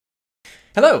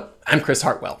Hello, I'm Chris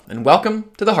Hartwell, and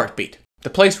welcome to The Heartbeat, the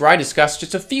place where I discuss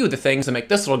just a few of the things that make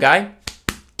this little guy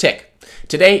tick.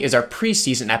 Today is our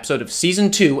pre-season episode of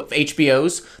Season 2 of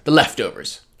HBO's The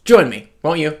Leftovers. Join me,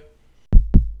 won't you?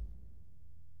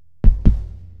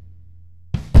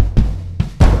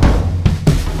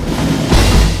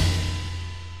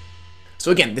 So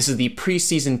again, this is the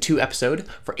pre-season 2 episode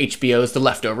for HBO's The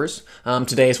Leftovers.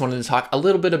 Today I just wanted to talk a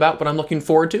little bit about what I'm looking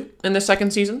forward to in the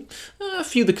second season, a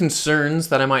few of the concerns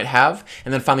that I might have,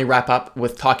 and then finally wrap up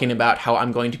with talking about how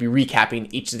I'm going to be recapping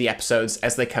each of the episodes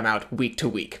as they come out week to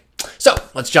week. So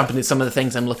let's jump into some of the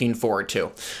things I'm looking forward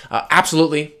to.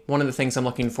 Absolutely, one of the things I'm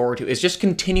looking forward to is just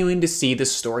continuing to see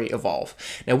this story evolve.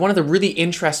 Now, one of the really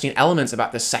interesting elements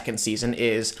about this second season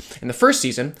is, in the first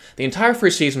season, the entire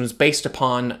first season was based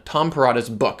upon Tom Perrotta's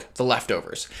book, The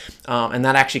Leftovers, and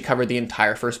that actually covered the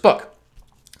entire first book.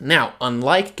 Now,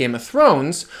 unlike Game of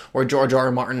Thrones, where George R.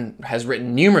 R. Martin has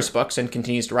written numerous books and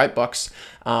continues to write books,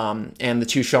 and the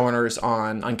two showrunners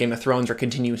on Game of Thrones are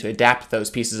continuing to adapt those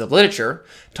pieces of literature,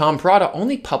 Tom Perrotta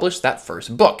only published that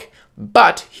first book.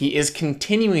 But he is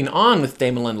continuing on with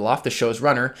Damon Lindelof, the show's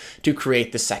runner, to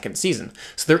create the second season.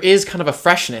 So there is kind of a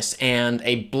freshness and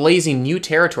a blazing new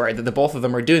territory that the both of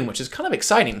them are doing, which is kind of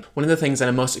exciting. One of the things that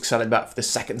I'm most excited about for the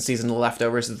second season of The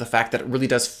Leftovers is the fact that it really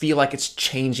does feel like it's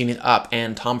changing it up,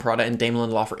 and Tom Perrotta and Damon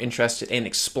Lindelof are interested in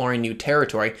exploring new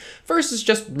territory versus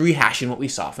just rehashing what we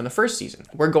saw from the first season.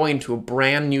 We're going to a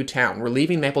brand new town. We're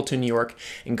leaving Mapleton, New York,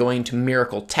 and going to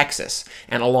Miracle, Texas.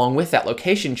 And along with that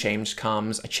location change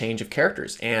comes a change of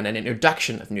characters and an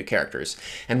introduction of new characters.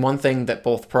 And one thing that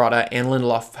both Perrotta and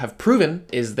Lindelof have proven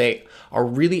is they are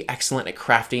really excellent at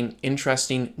crafting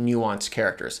interesting, nuanced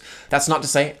characters. That's not to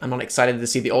say I'm not excited to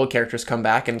see the old characters come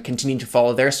back and continue to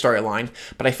follow their storyline,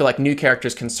 but I feel like new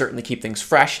characters can certainly keep things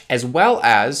fresh, as well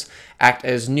as act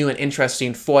as new and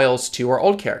interesting foils to our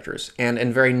old characters, and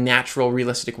in very natural,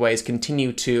 realistic ways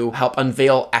continue to help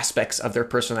unveil aspects of their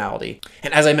personality.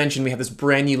 And as I mentioned, we have this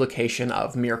brand new location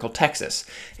of Miracle, Texas.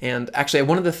 And actually,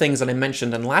 one of the things that I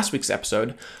mentioned in last week's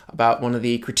episode about one of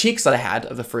the critiques that I had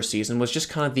of the first season was just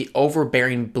kind of the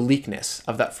overbearing bleakness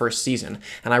of that first season.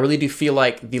 And I really do feel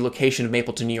like the location of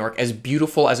Mapleton, New York, as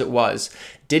beautiful as it was,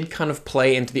 did kind of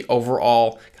play into the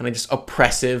overall kind of just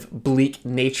oppressive, bleak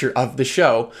nature of the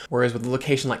show. Whereas with a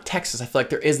location like Texas, I feel like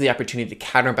there is the opportunity to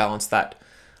counterbalance that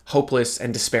hopeless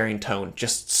and despairing tone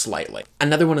just slightly.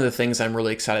 Another one of the things I'm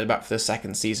really excited about for the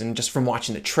second season, just from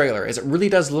watching the trailer, is it really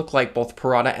does look like both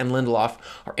Perrotta and Lindelof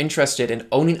are interested in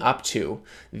owning up to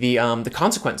the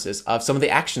consequences of some of the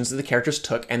actions that the characters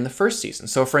took in the first season.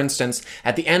 So for instance,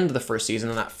 at the end of the first season,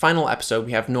 in that final episode,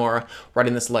 we have Nora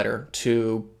writing this letter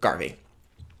to Garvey.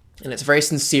 And it's very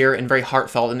sincere and very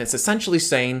heartfelt, and it's essentially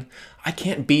saying, I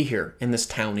can't be here in this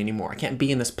town anymore. I can't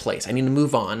be in this place. I need to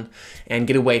move on and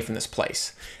get away from this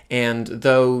place. And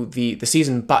though the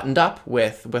season buttoned up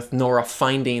with Nora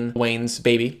finding Wayne's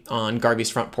baby on Garvey's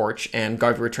front porch and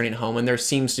Garvey returning home, and there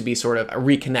seems to be sort of a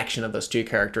reconnection of those two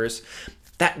characters,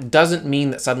 that doesn't mean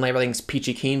that suddenly everything's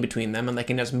peachy keen between them and they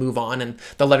can just move on and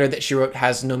the letter that she wrote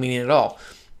has no meaning at all.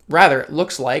 Rather, it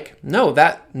looks like, no,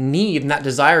 that need and that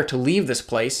desire to leave this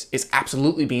place is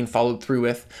absolutely being followed through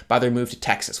with by their move to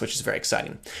Texas, which is very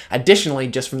exciting. Additionally,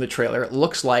 just from the trailer, it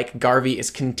looks like Garvey is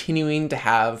continuing to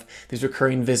have these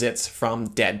recurring visits from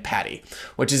dead Patty,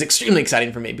 which is extremely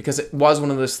exciting for me because it was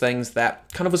one of those things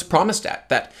that kind of was promised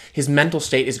that his mental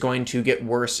state is going to get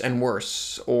worse and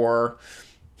worse, or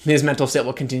his mental state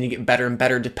will continue to get better and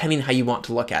better depending how you want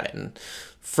to look at it. And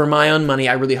for my own money,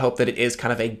 I really hope that it is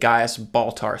kind of a Gaius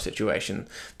Baltar situation,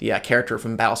 the character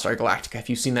from Battlestar Galactica.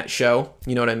 If you've seen that show,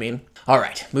 you know what I mean. All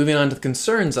right, moving on to the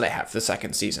concerns that I have for the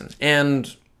second season.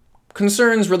 And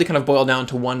concerns really kind of boil down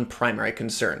to one primary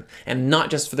concern, and not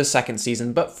just for the second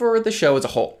season, but for the show as a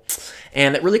whole.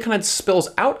 And it really kind of spills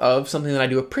out of something that I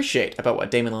do appreciate about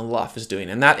what Damon Lindelof is doing,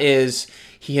 and that is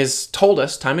he has told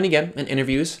us time and again in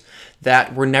interviews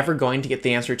that we're never going to get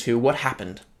the answer to what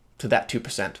happened to that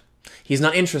 2%. He's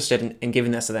not interested in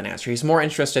giving us that answer. He's more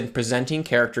interested in presenting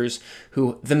characters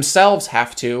who themselves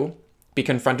have to be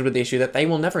confronted with the issue that they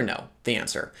will never know the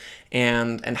answer.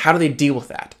 And how do they deal with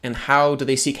that? And how do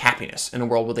they seek happiness in a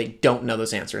world where they don't know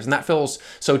those answers? And that feels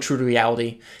so true to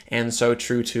reality and so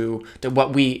true to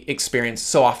what we experience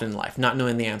so often in life, not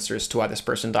knowing the answers to why this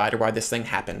person died or why this thing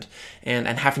happened, and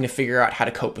having to figure out how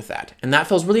to cope with that. And that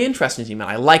feels really interesting to me,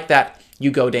 and I like that.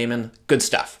 You go, Damon. Good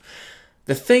stuff.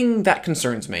 The thing that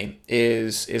concerns me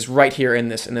is right here in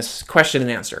this question and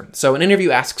answer. So an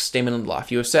interview asks Damon Lindelof,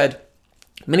 you have said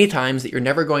many times that you're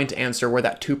never going to answer where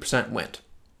that 2% went.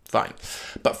 Fine.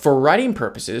 But for writing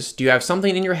purposes, do you have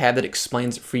something in your head that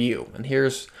explains it for you? And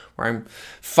here's where I'm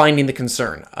finding the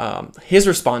concern. His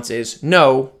response is,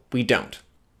 no, we don't.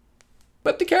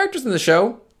 But the characters in the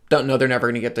show don't know they're never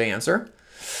going to get the answer.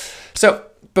 So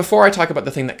before I talk about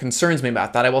the thing that concerns me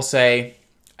about that, I will say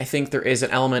I think there is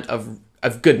an element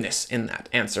of goodness in that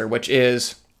answer, which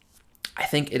is I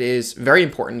think it is very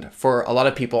important for a lot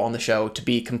of people on the show to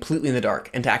be completely in the dark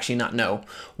and to actually not know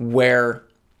where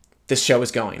this show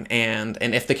is going and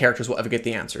if the characters will ever get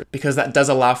the answer, because that does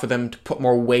allow for them to put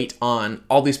more weight on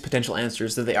all these potential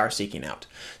answers that they are seeking out.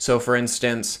 So for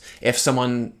instance, if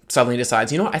someone suddenly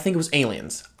decides, you know what, I think it was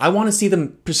aliens, I want to see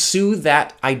them pursue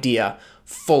that idea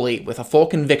fully with a full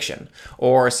conviction.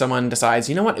 Or someone decides,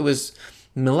 you know what, it was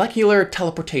molecular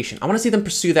teleportation, I want to see them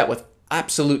pursue that with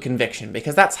absolute conviction,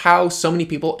 because that's how so many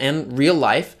people in real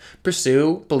life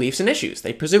pursue beliefs and issues.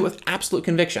 They pursue it with absolute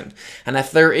conviction. And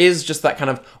if there is just that kind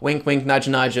of wink, wink, nudge,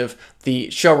 nudge of the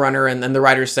showrunner and then the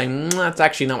writers saying, that's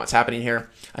actually not what's happening here,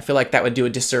 I feel like that would do a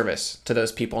disservice to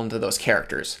those people and to those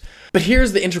characters. But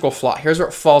here's the integral flaw. Here's where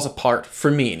it falls apart,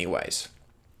 for me anyways.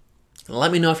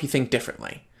 Let me know if you think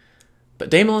differently. But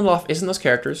Damon Lindelof isn't those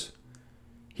characters.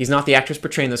 He's not the actors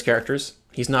portraying those characters.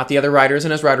 He's not the other writers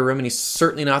in his writer room, and he's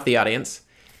certainly not the audience.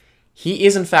 He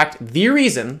is, in fact, the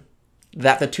reason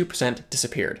that the 2%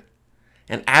 disappeared.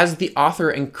 And as the author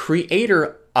and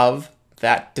creator of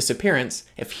that disappearance,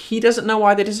 if he doesn't know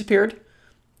why they disappeared,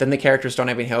 then the characters don't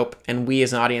have any hope, and we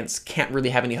as an audience can't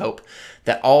really have any hope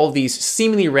that all these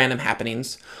seemingly random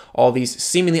happenings, all these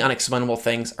seemingly unexplainable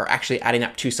things are actually adding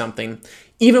up to something,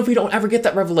 even if we don't ever get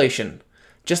that revelation.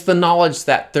 Just the knowledge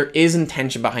that there is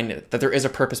intention behind it, that there is a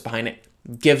purpose behind it,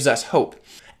 gives us hope.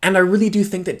 And I really do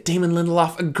think that Damon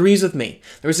Lindelof agrees with me.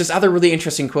 There was this other really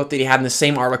interesting quote that he had in the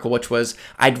same article, which was,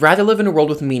 I'd rather live in a world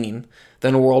with meaning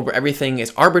than a world where everything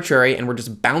is arbitrary and we're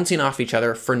just bouncing off each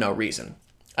other for no reason.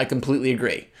 I completely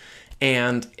agree.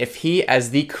 And if he,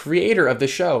 as the creator of the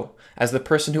show, as the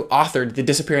person who authored the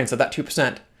disappearance of that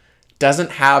 2%,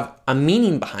 doesn't have a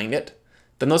meaning behind it,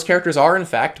 then those characters are, in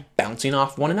fact, bouncing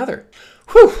off one another.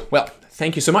 Whew! Well,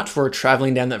 thank you so much for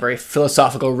traveling down that very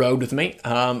philosophical road with me.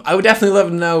 I would definitely love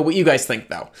to know what you guys think,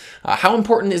 though. How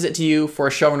important is it to you for a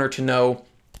showrunner to know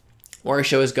where a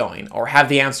show is going, or have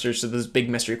the answers to those big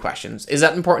mystery questions? Is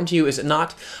that important to you? Is it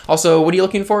not? Also, what are you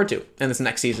looking forward to in this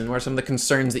next season? What are some of the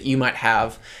concerns that you might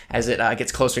have as it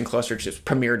gets closer and closer to its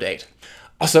premiere date?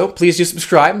 Also, please do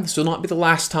subscribe. This will not be the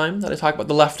last time that I talk about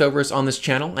The Leftovers on this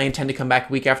channel. I intend to come back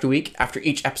week after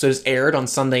each episode is aired on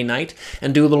Sunday night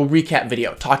and do a little recap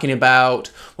video talking about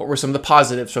what were some of the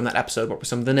positives from that episode, what were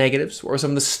some of the negatives, what were some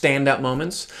of the standout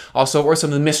moments, also what were some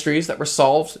of the mysteries that were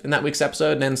solved in that week's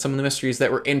episode, and some of the mysteries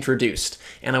that were introduced.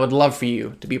 And I would love for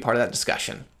you to be part of that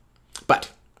discussion.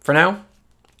 But for now,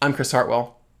 I'm Chris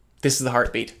Hartwell. This is The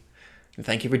Heartbeat, and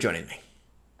thank you for joining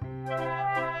me.